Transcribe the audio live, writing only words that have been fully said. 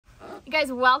Guys,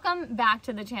 welcome back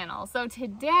to the channel. So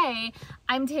today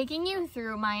I'm taking you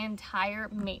through my entire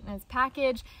maintenance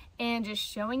package and just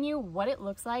showing you what it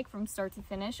looks like from start to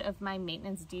finish of my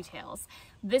maintenance details.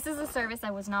 This is a service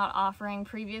I was not offering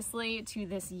previously to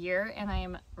this year, and I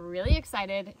am really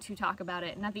excited to talk about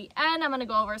it. And at the end, I'm going to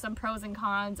go over some pros and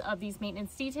cons of these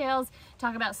maintenance details,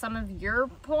 talk about some of your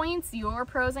points, your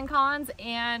pros and cons,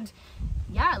 and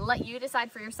yeah, let you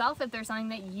decide for yourself if there's something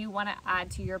that you want to add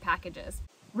to your packages.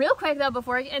 Real quick though,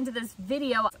 before I get into this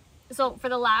video, so for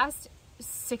the last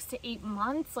 6 to 8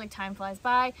 months, like time flies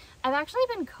by, I've actually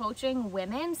been coaching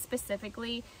women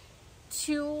specifically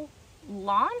to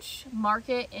launch,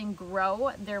 market, and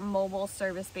grow their mobile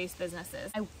service-based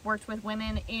businesses. I worked with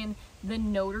women in the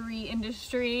notary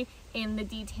industry, in the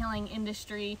detailing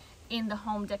industry, in the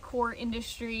home decor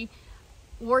industry,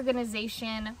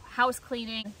 organization, house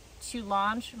cleaning, to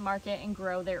launch, market, and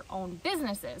grow their own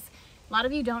businesses. A lot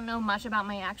of you don't know much about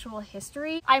my actual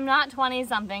history. I'm not 20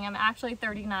 something, I'm actually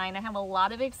 39. I have a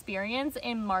lot of experience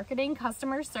in marketing,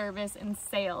 customer service, and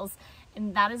sales,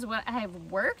 and that is what I have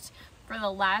worked for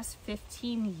the last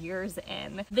 15 years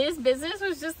in. This business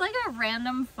was just like a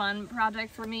random fun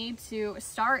project for me to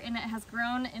start, and it has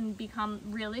grown and become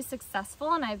really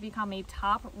successful, and I've become a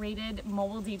top-rated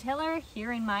mobile detailer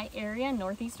here in my area,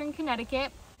 northeastern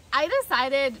Connecticut. I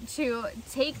decided to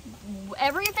take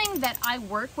everything that I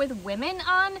work with women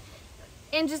on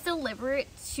and just deliver it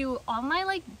to all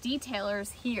my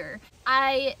detailers here.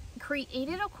 I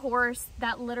created a course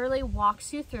that literally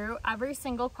walks you through every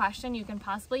single question you can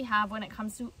possibly have when it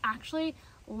comes to actually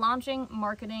launching,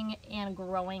 marketing, and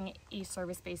growing a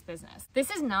service-based business.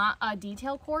 This is not a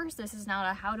detail course. This is not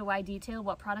a how do I detail,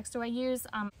 what products do I use.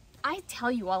 I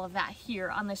tell you all of that here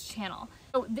on this channel.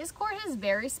 So this course is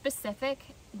very specific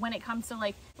when it comes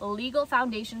to legal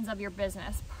foundations of your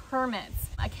business, permits,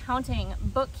 accounting,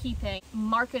 bookkeeping,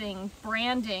 marketing,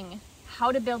 branding,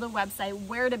 how to build a website,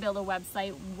 where to build a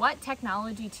website, what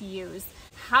technology to use,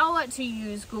 how to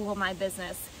use Google My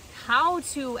Business, how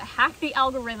to hack the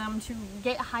algorithm to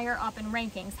get higher up in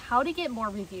rankings, how to get more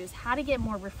reviews, how to get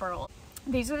more referrals.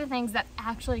 These are the things that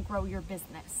actually grow your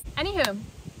business. Anywho,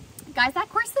 guys, that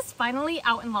course is finally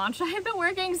out and launched. I have been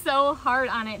working so hard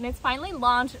on it, and it's finally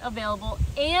launched, available,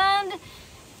 and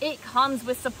it comes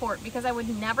with support, because I would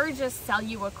never just sell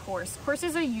you a course.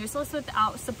 Courses are useless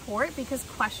without support because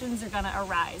questions are gonna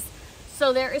arise.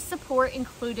 So there is support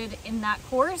included in that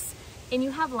course, and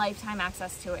you have lifetime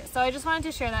access to it. So I just wanted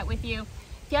to share that with you.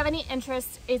 If you have any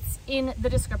interest, it's in the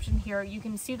description here. You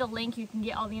can see the link, you can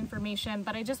get all the information,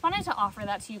 but I just wanted to offer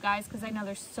that to you guys because I know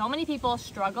there's so many people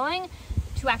struggling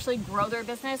to actually grow their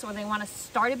business, or they want to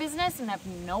start a business and have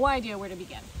no idea where to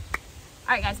begin.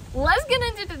 All right guys, let's get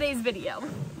into today's video.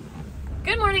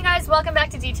 Good morning guys, welcome back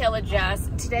to Detail with Jess.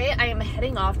 Today I am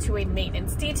heading off to a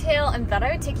maintenance detail and thought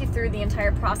I would take you through the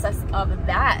entire process of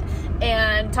that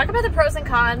and talk about the pros and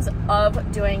cons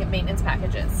of doing maintenance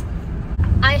packages.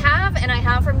 I have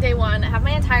from day one, I have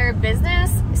my entire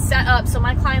business set up so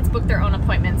my clients book their own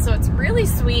appointments. So it's really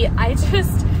sweet. I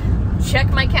just check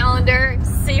my calendar,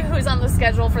 see who's on the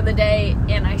schedule for the day,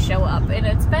 and I show up. And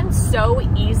it's been so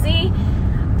easy.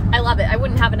 I love it. I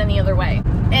wouldn't have it any other way.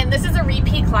 And this is a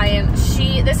repeat client.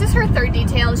 This is her third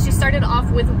detail. She started off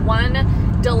with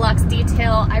one deluxe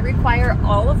detail. I require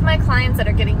all of my clients that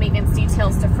are getting maintenance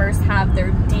details to first have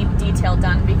their deep detail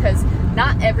done, because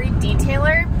not every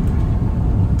detailer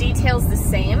details the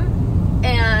same,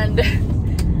 and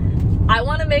I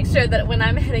want to make sure that when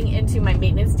I'm heading into my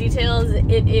maintenance details,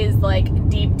 it is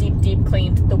deep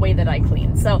cleaned the way that I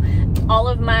clean. So all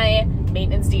of my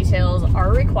maintenance details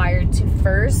are required to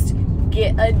first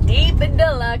get a deep and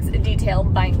deluxe detail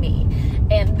by me.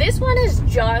 And this one is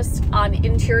just on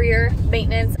interior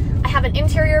maintenance. I have an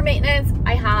interior maintenance,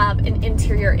 I have an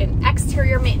interior and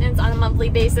exterior maintenance on a monthly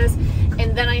basis,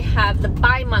 and then I have the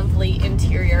bi-monthly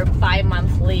interior,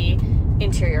 bi-monthly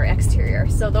interior exterior.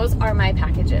 So those are my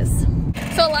packages.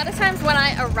 So a lot of times when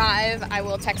I arrive, I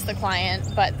will text the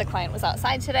client, but the client was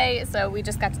outside today, so we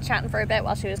just got to chatting for a bit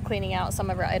while she was cleaning out some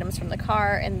of her items from the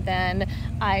car, and then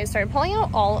I started pulling out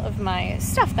all of my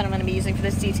stuff that I'm going to be using for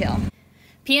this detail.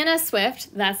 P&S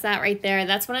Swift, that's that right there.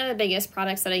 That's one of the biggest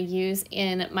products that I use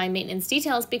in my maintenance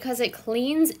details because it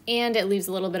cleans and it leaves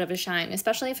a little bit of a shine,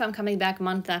 especially if I'm coming back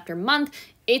month after month.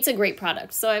 It's a great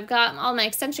product. So I've got all my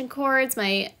extension cords,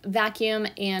 my vacuum,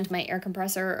 and my air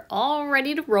compressor all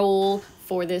ready to roll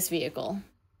for this vehicle.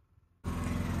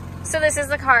 So this is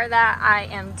the car that I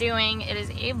am doing. It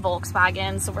is a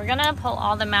Volkswagen. So we're gonna pull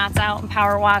all the mats out and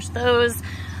power wash those,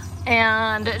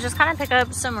 and just kind of pick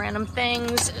up some random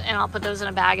things, and I'll put those in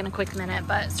a bag in a quick minute,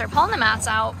 but start pulling the mats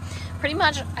out. Pretty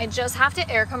much I just have to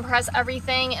air compress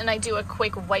everything and I do a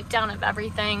quick wipe down of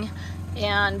everything,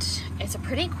 and it's a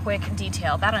pretty quick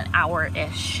detail, about an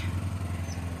hour-ish.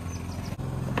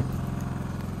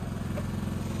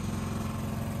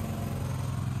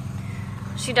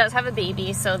 She does have a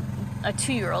baby, so a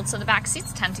 2-year-old, so the back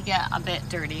seats tend to get a bit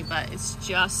dirty, but it's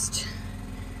just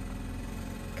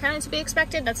kind of to be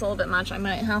expected. That's a little bit much. I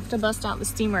might have to bust out the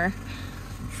steamer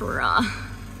for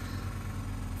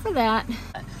that.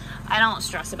 I don't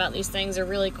stress about these things. They're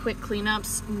really quick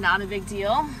cleanups, not a big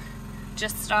deal.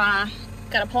 Just gotta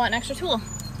pull out an extra tool.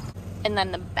 And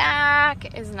then the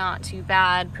back is not too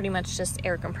bad. Pretty much just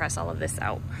air compress all of this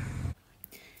out.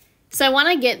 So I want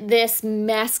to get this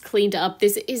mess cleaned up.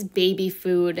 This is baby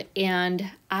food,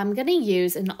 and I'm going to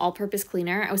use an all-purpose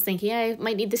cleaner. I was thinking I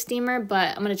might need the steamer, but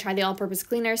I'm going to try the all-purpose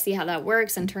cleaner, see how that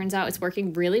works, and turns out it's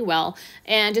working really well.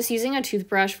 And just using a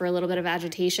toothbrush for a little bit of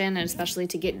agitation, and especially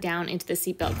to get down into the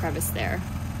seatbelt crevice there.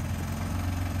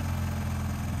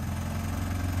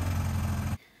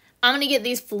 I'm going to get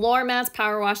these floor mats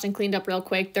power washed and cleaned up real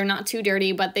quick. They're not too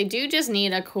dirty, but they do just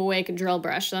need a quick drill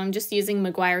brush. So I'm just using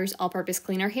Meguiar's all-purpose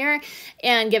cleaner here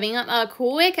and giving them a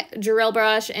quick drill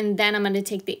brush, and then I'm going to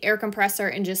take the air compressor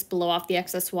and just blow off the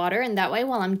excess water. And that way,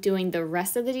 while I'm doing the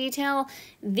rest of the detail,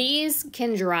 these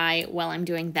can dry while I'm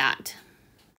doing that.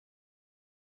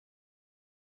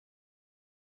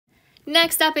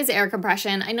 Next up is air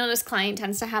compression. I know this client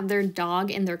tends to have their dog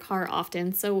in their car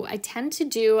often, so I tend to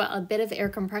do a bit of air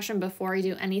compression before I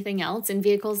do anything else in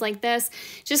vehicles like this.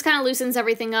 Just kind of loosens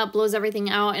everything up, blows everything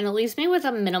out, and it leaves me with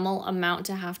a minimal amount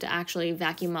to have to actually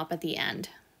vacuum up at the end.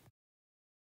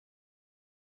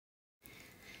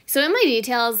 So in my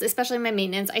details, especially my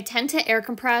maintenance, I tend to air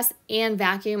compress and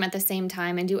vacuum at the same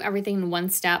time and do everything in one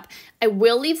step. I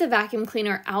will leave the vacuum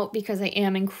cleaner out because I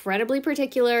am incredibly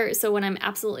particular. So when I'm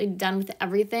absolutely done with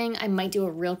everything, I might do a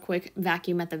real quick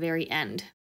vacuum at the very end.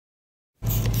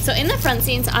 So in the front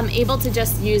seats, I'm able to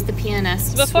just use the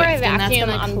PNS Before I Swift, and that's vacuum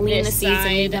going to on clean the this seats and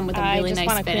leave side, them with a I really just nice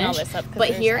wanna clean all finish. this up 'cause But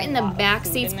there's here a in the lot of back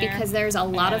food seats, in there. because there's a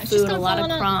lot of it's just food, a lot of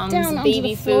falling crumbs, down onto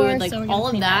baby the floor, food, like so we're all gonna of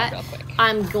clean that, real quick.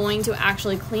 I'm going to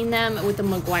actually clean them with the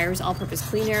Meguiar's all-purpose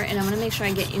cleaner, and I'm going to make sure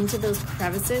I get into those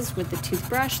crevices with the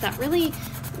toothbrush. That really,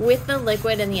 with the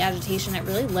liquid and the agitation, it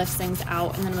really lifts things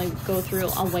out. And then I'm going to go through,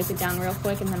 I'll wipe it down real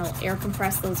quick, and then I'll air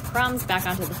compress those crumbs back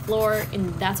onto the floor,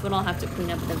 and that's what I'll have to clean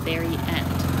up at the very end.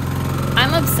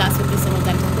 I'm obsessed with this little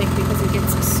dental pick because it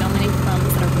gets so many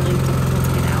crumbs that are really difficult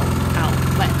to get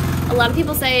out. But a lot of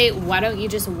people say, why don't you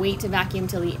just wait to vacuum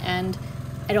till the end?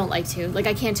 I don't like to. Like,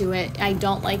 I can't do it. I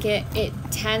don't like it. It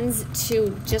tends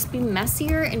to just be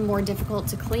messier and more difficult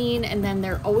to clean, and then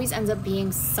there always ends up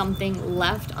being something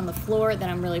left on the floor that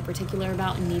I'm really particular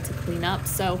about and need to clean up.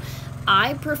 So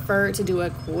I prefer to do a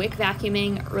quick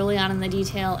vacuuming early on in the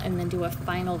detail and then do a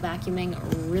final vacuuming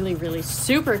really, really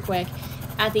super quick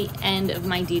at the end of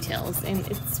my details, and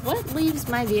it's what leaves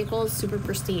my vehicles super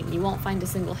pristine. You won't find a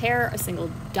single hair, a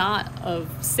single dot of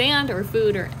sand or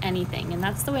food or anything, and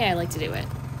that's the way I like to do it.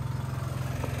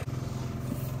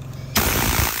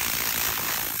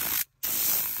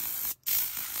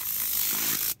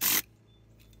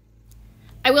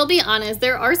 I will be honest,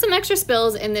 there are some extra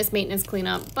spills in this maintenance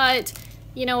cleanup, but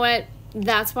you know what?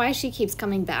 That's why she keeps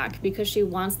coming back, because she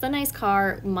wants the nice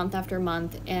car month after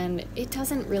month, and it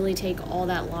doesn't really take all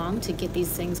that long to get these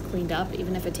things cleaned up,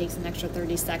 even if it takes an extra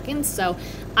 30 seconds. So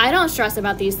I don't stress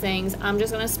about these things. I'm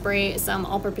just going to spray some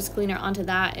all-purpose cleaner onto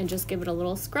that and just give it a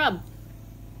little scrub.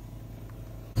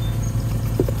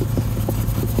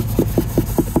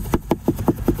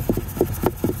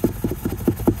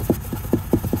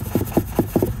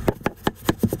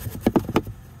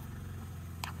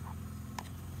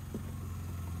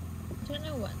 I don't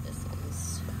know what this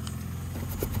is.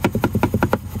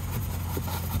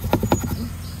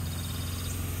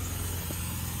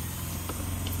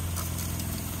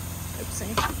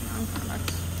 Oopsie, wrong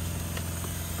product.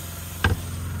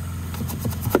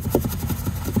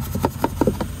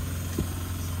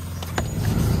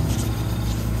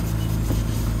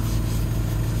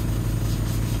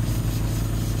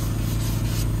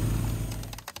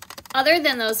 Other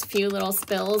than those few little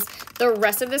spills, the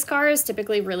rest of this car is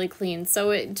typically really clean,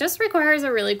 so it just requires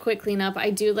a really quick cleanup.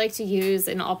 I do like to use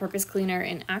an all-purpose cleaner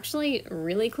and actually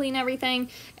really clean everything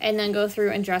and then go through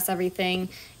and dress everything.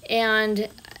 And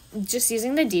just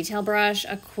using the detail brush,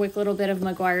 a quick little bit of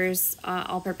Meguiar's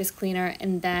all-purpose cleaner,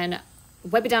 and then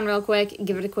wipe it down real quick,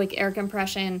 give it a quick air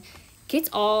compression, gets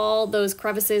all those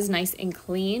crevices nice and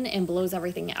clean and blows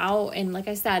everything out. And like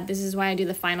I said, this is why I do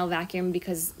the final vacuum,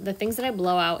 because the things that I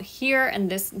blow out here and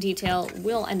this detail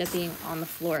will end up being on the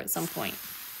floor at some point.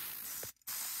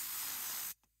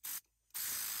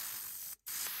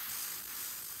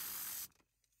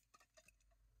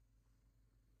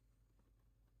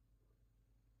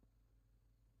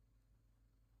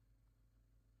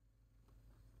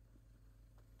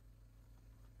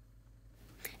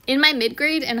 In my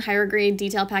mid-grade and higher grade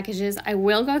detail packages, I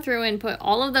will go through and put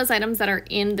all of those items that are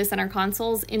in the center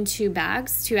consoles into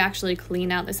bags to actually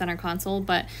clean out the center console,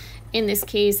 but in this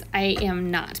case, I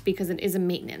am not because it is a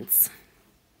maintenance.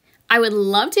 I would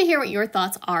love to hear what your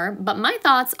thoughts are, but my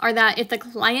thoughts are that if the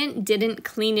client didn't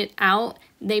clean it out,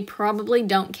 they probably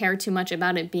don't care too much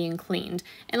about it being cleaned.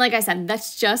 And like I said,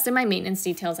 that's just in my maintenance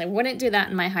details. I wouldn't do that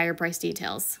in my higher price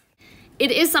details. It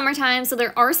is summertime, so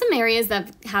there are some areas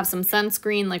that have some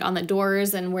sunscreen, like on the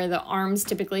doors and where the arms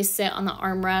typically sit on the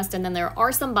armrest, and then there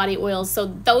are some body oils. So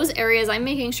those areas, I'm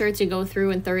making sure to go through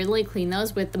and thoroughly clean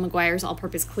those with the Meguiar's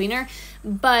All-Purpose Cleaner,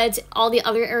 but all the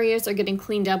other areas are getting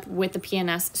cleaned up with the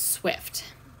P&S Swift.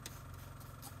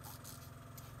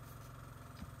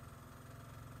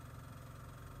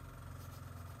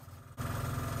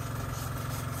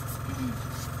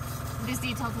 This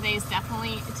detail today is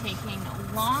definitely taking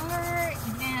longer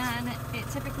than it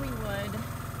typically would.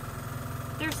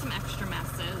 There's some extra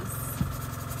messes.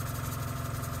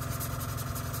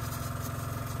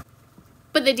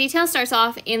 But the detail starts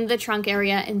off in the trunk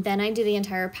area, and then I do the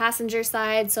entire passenger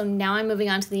side. So now I'm moving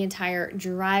on to the entire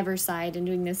driver side and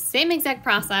doing the same exact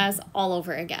process all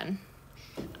over again.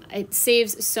 It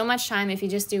saves so much time if you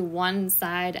just do one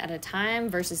side at a time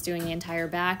versus doing the entire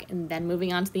back and then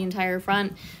moving on to the entire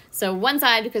front. So one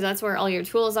side, because that's where all your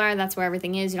tools are, that's where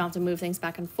everything is. You don't have to move things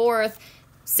back and forth.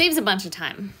 Saves a bunch of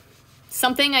time.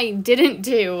 Something I didn't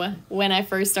do when I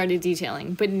first started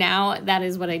detailing, but now that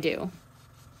is what I do.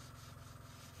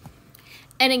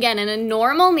 And again, in a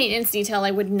normal maintenance detail,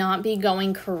 I would not be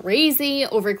going crazy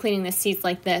over cleaning the seats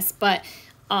like this, but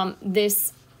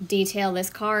this detail, this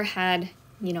car had,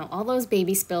 you know, all those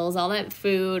baby spills, all that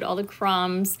food, all the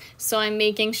crumbs. So I'm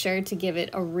making sure to give it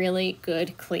a really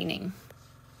good cleaning.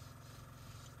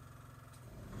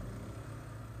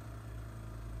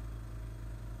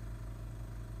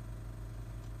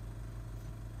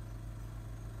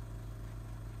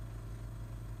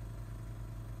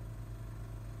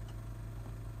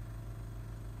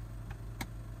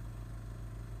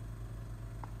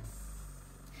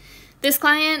 This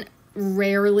client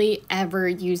rarely ever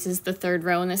uses the third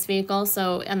row in this vehicle.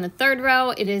 So on the third row,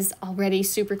 it is already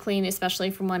super clean, especially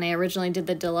from when I originally did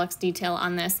the deluxe detail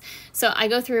on this. So I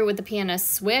go through with the P&S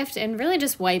Swift and really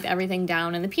just wipe everything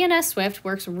down. And the P&S Swift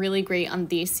works really great on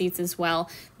these seats as well.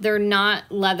 They're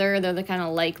not leather, they're the kind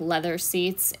of like leather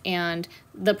seats, and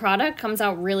the product comes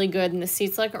out really good, and the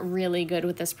seats look really good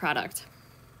with this product.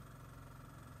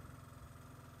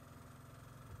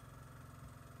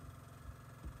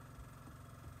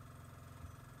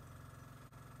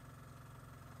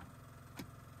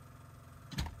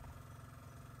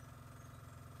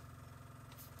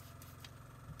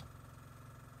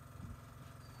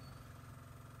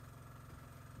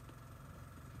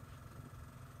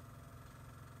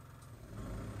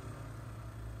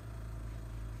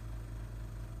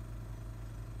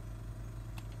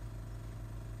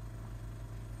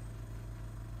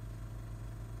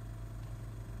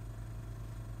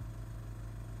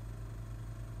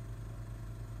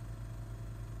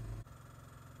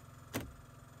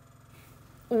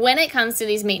 When it comes to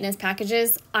these maintenance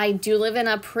packages, I do live in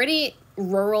a pretty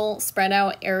rural spread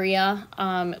out area.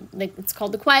 It's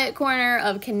called the Quiet Corner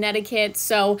of Connecticut.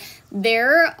 So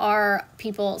there are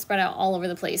people spread out all over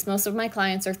the place. Most of my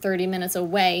clients are 30 minutes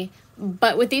away.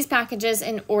 But with these packages,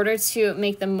 in order to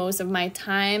make the most of my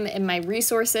time and my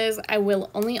resources, I will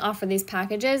only offer these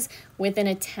packages within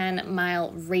a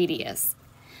 10-mile radius.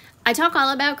 I talk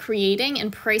all about creating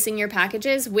and pricing your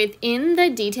packages within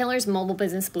the detailer's mobile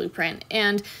business blueprint.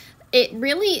 And it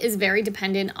really is very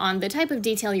dependent on the type of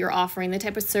detail you're offering, the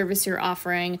type of service you're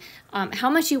offering,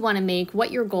 how much you want to make, what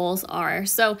your goals are.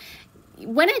 So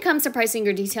when it comes to pricing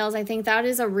your details, I think that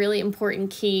is a really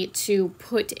important key to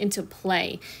put into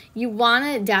play. You want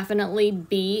to definitely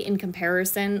be in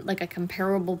comparison, like a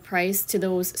comparable price to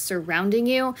those surrounding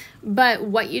you, but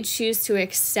what you choose to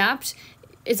accept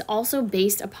is also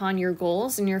based upon your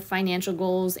goals and your financial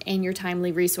goals and your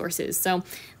timely resources. So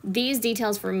these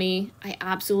details for me, I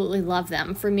absolutely love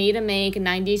them. For me to make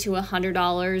 $90 to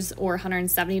 $100 or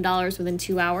 $170 within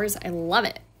 2 hours, I love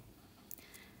it.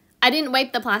 I didn't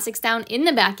wipe the plastics down in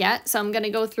the back yet, so I'm going to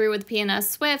go through with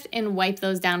P&S Swift and wipe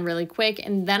those down really quick,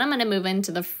 and then I'm going to move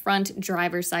into the front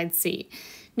driver's side seat.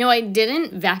 No, I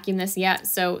didn't vacuum this yet,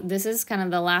 so this is kind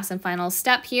of the last and final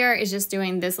step here, is just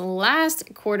doing this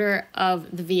last quarter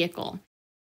of the vehicle.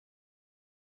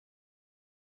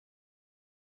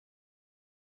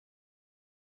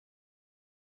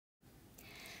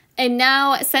 And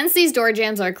now, since these door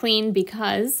jambs are clean,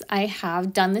 because I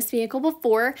have done this vehicle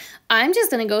before, I'm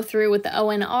just going to go through with the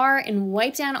ONR and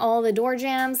wipe down all the door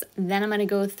jambs. Then I'm going to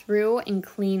go through and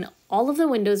clean all of the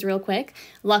windows real quick.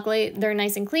 Luckily, they're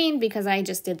nice and clean because I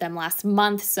just did them last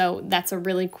month, so that's a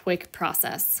really quick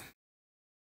process.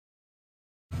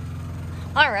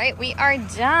 All right, we are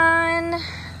done.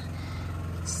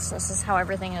 So this is how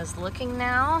everything is looking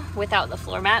now without the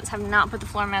floor mats. Have not put the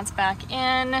floor mats back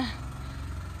in.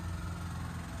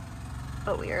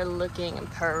 But we are looking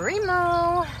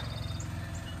primo.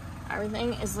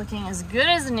 Everything is looking as good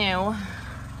as new.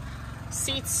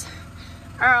 Seats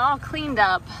are all cleaned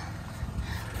up.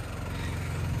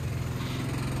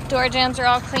 Door jambs are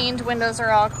all cleaned, windows are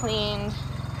all cleaned.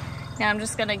 Now I'm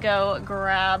just gonna go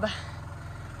grab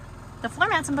the floor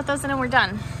mats and put those in and we're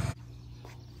done.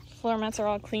 Floor mats are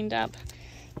all cleaned up.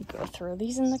 Go throw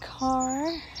these in the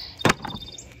car.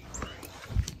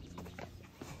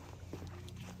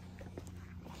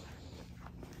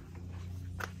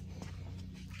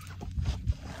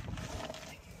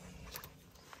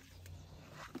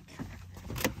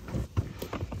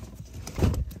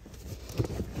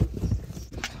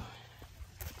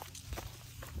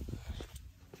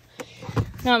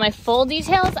 Now, my full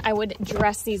details, I would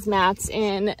dress these mats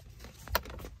in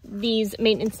these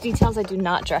maintenance details. I do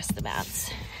not dress the mats.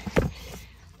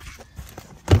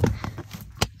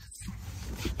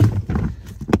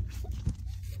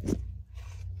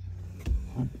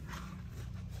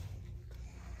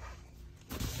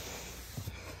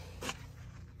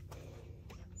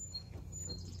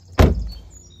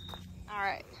 All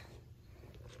right.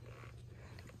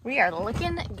 We are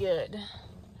looking good.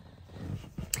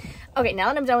 Okay, now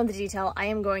that I'm done with the detail, I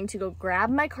am going to go grab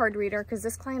my card reader because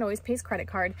this client always pays credit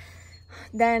card.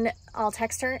 Then I'll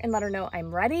text her and let her know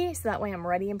I'm ready. So that way I'm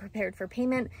ready and prepared for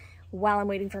payment. While I'm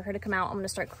waiting for her to come out, I'm gonna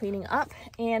start cleaning up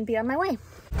and be on my way.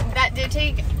 That did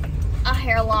take a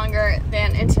hair longer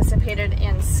than anticipated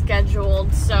and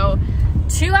scheduled. So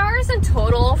 2 hours in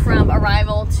total from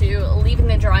arrival to leaving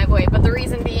the driveway. But the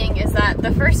reason being is that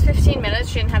the first 15 minutes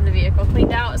she didn't have the vehicle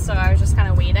cleaned out. So I was just kind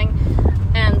of waiting.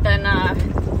 And then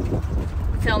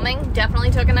filming definitely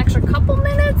took an extra couple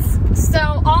minutes.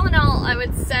 So all in all, I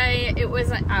would say it was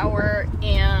an hour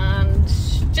and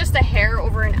just a hair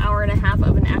over an hour and a half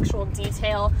of an actual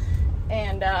detail.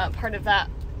 And part of that,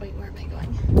 wait, where am I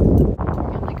going?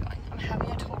 Where am I going? I'm having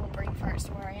a total brain fart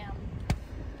to where I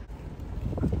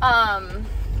am.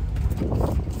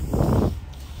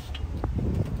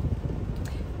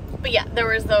 But yeah, there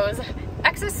was those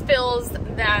excess spills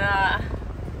that,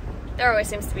 there always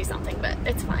seems to be something, but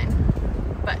it's fine.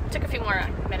 But it took a few more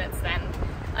minutes than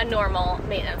a normal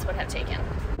maintenance would have taken.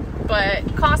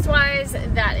 But cost-wise,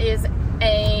 that is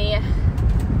a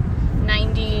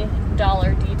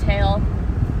 $90 detail.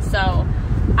 So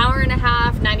hour and a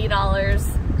half,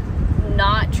 $90,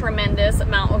 not tremendous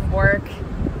amount of work,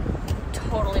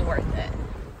 totally worth it.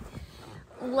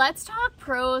 Let's talk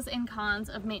pros and cons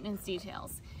of maintenance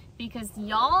details, because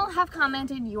y'all have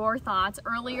commented your thoughts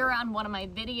earlier on one of my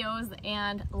videos,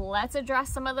 and let's address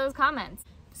some of those comments.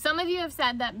 Some of you have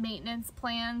said that maintenance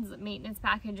plans, maintenance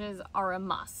packages are a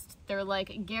must. They're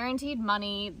like guaranteed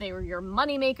money. They were your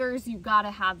money makers. You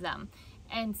gotta have them.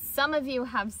 And some of you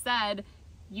have said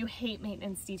you hate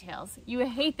maintenance details. You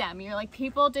hate them. You're like,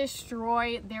 people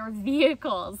destroy their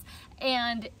vehicles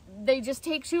and they just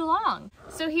take too long.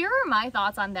 So here are my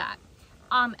thoughts on that.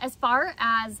 As far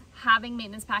as having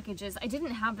maintenance packages, I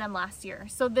didn't have them last year.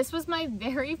 So this was my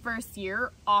very first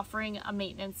year offering a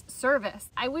maintenance service.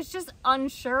 I was just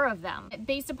unsure of them.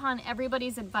 Based upon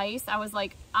everybody's advice, I was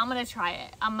like, I'm gonna try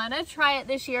it. I'm gonna try it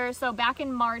this year. So back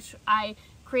in March, I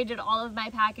created all of my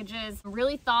packages,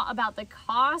 really thought about the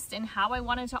cost and how I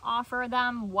wanted to offer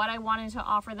them, what I wanted to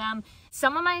offer them.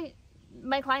 Some of my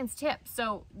clients tip,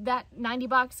 so that 90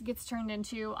 bucks gets turned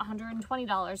into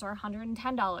 $120 or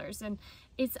 $110, and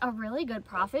it's a really good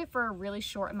profit for a really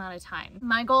short amount of time.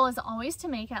 My goal is always to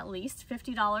make at least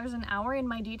 $50 an hour in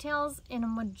my details. In a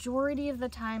majority of the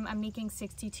time, I'm making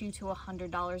 $62 to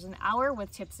 $100 an hour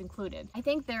with tips included. I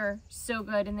think they're so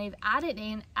good, and they've added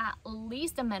in at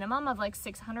least a minimum of like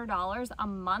 $600 a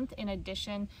month in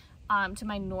addition to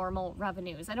my normal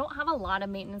revenues. I don't have a lot of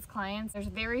maintenance clients. There's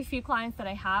very few clients that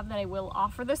I have that I will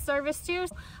offer this service to.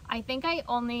 I think I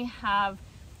only have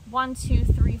 1, 2,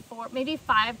 3, 4, maybe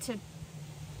 5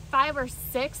 or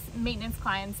 6 maintenance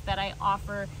clients that I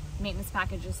offer maintenance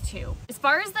packages to. As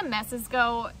far as the messes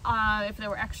go, if there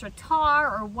were extra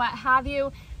tar or what have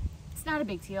you, it's not a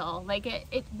big deal. Like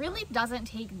it really doesn't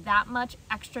take that much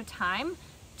extra time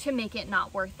to make it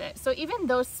not worth it. So even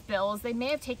those spills, they may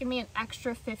have taken me an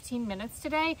extra 15 minutes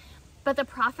today, but the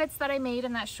profits that I made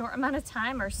in that short amount of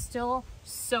time are still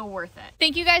so worth it.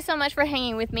 Thank you guys so much for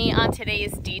hanging with me on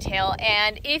today's detail.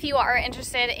 And if you are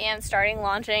interested in starting,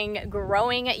 launching,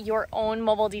 growing your own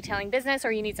mobile detailing business,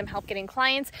 or you need some help getting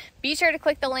clients, be sure to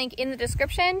click the link in the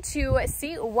description to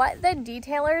see what the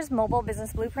Detailer's Mobile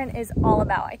Business Blueprint is all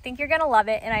about. I think you're gonna love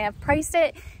it, and I have priced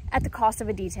it at the cost of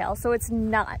a detail, so it's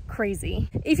not crazy.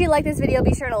 If you like this video,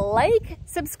 be sure to like,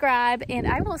 subscribe, and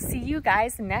I will see you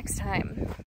guys next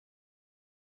time.